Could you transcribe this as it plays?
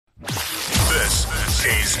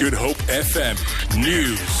This is Good Hope FM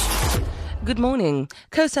News. Good morning.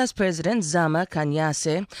 Cosas President Zama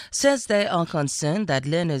Khanyase says they are concerned that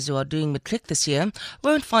learners who are doing matric this year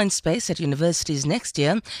won't find space at universities next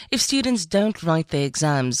year if students don't write their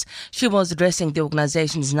exams. She was addressing the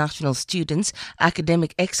organization's National Students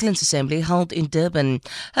Academic Excellence Assembly held in Durban.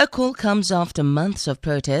 Her call comes after months of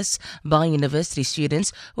protests by university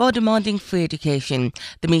students who are demanding free education.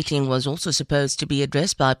 The meeting was also supposed to be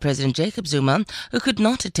addressed by President Jacob Zuma, who could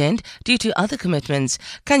not attend due to other commitments.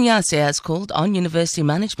 Khanyase has called on university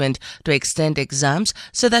management to extend exams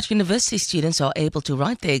so that university students are able to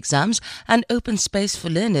write their exams and open space for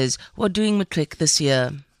learners who are doing matric this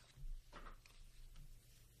year.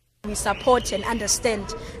 We support and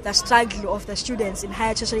understand the struggle of the students in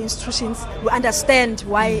higher tertiary institutions. We understand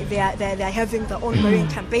why they are having the ongoing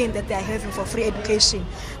campaign that they are having for free education.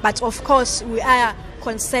 But of course, we are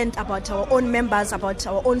concerned about our own members, about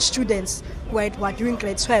our own students who are doing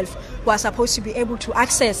grade 12, who are supposed to be able to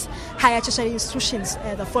access higher tertiary institutions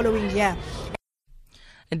the following year.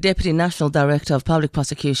 Deputy National Director of Public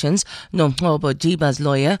Prosecutions, Nomhobo Jiba's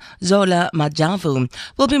lawyer, Zola Majavu,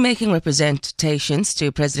 will be making representations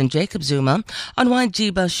to President Jacob Zuma on why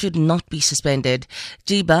Jiba should not be suspended.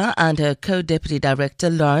 Jiba and her co-deputy director,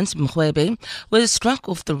 Lawrence Mkhwebe, were struck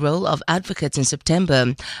off the role of advocates in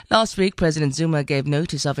September. Last week, President Zuma gave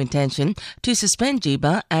notice of intention to suspend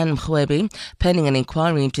Jiba and Mkhwebe, pending an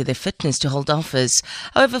inquiry into their fitness to hold office.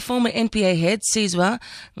 However, former NPA head Sizwa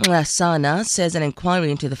Ngasana says an inquiry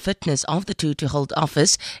into the fitness of the two to hold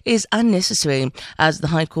office is unnecessary, as the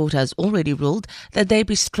High Court has already ruled that they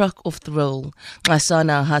be struck off the roll.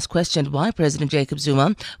 Asana has questioned why President Jacob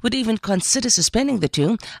Zuma would even consider suspending the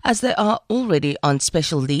two, as they are already on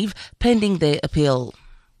special leave pending their appeal.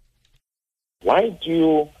 Why do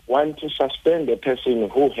you want to suspend a person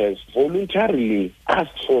who has voluntarily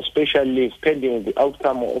asked for special leave pending the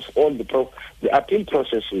outcome of all the appeal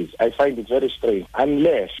processes? I find it very strange.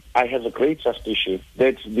 Unless I have a great suspicion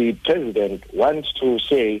that the president wants to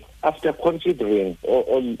say, after considering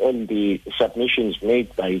all the submissions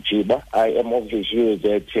made by Jiba, I am of the view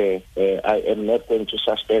that I am not going to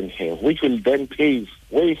suspend her, which will then pave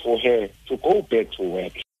way for her to go back to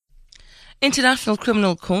work. International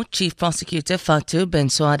Criminal Court Chief Prosecutor Fatou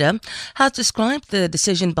Bensouda has described the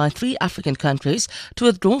decision by 3 African countries to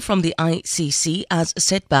withdraw from the ICC as a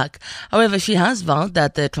setback. However, she has vowed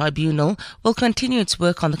that the tribunal will continue its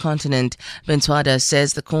work on the continent. Bensouda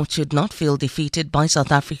says the court should not feel defeated by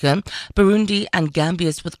South Africa, Burundi and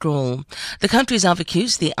Gambia's withdrawal. The countries have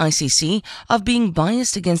accused the ICC of being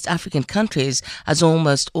biased against African countries, as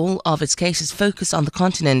almost all of its cases focus on the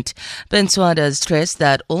continent. Bensouda stressed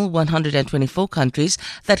that all 124 countries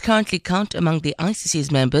that currently count among the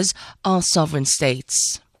ICC's members are sovereign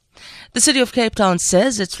states. The City of Cape Town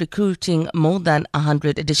says it's recruiting more than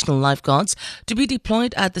 100 additional lifeguards to be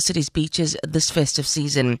deployed at the city's beaches this festive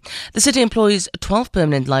season. The city employs 12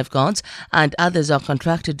 permanent lifeguards and others are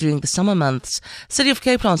contracted during the summer months. City of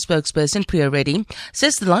Cape Town spokesperson Priya Reddy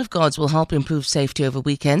says the lifeguards will help improve safety over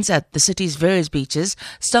weekends at the city's various beaches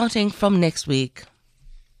starting from next week.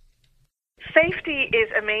 Safety is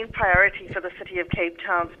a main priority for the City of Cape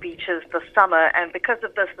Town's beaches this summer, and because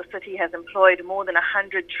of this, the city has employed more than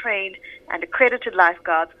 100 trained and accredited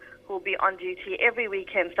lifeguards who will be on duty every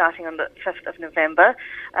weekend starting on the 5th of November.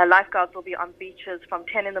 Lifeguards will be on beaches from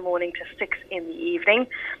 10 in the morning to 6 in the evening.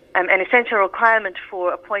 An essential requirement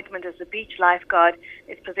for appointment as a beach lifeguard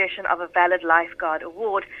is possession of a valid lifeguard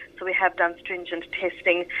award, so we have done stringent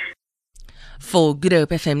testing. For Good Hope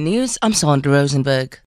FM News, I'm Sandra Rosenberg.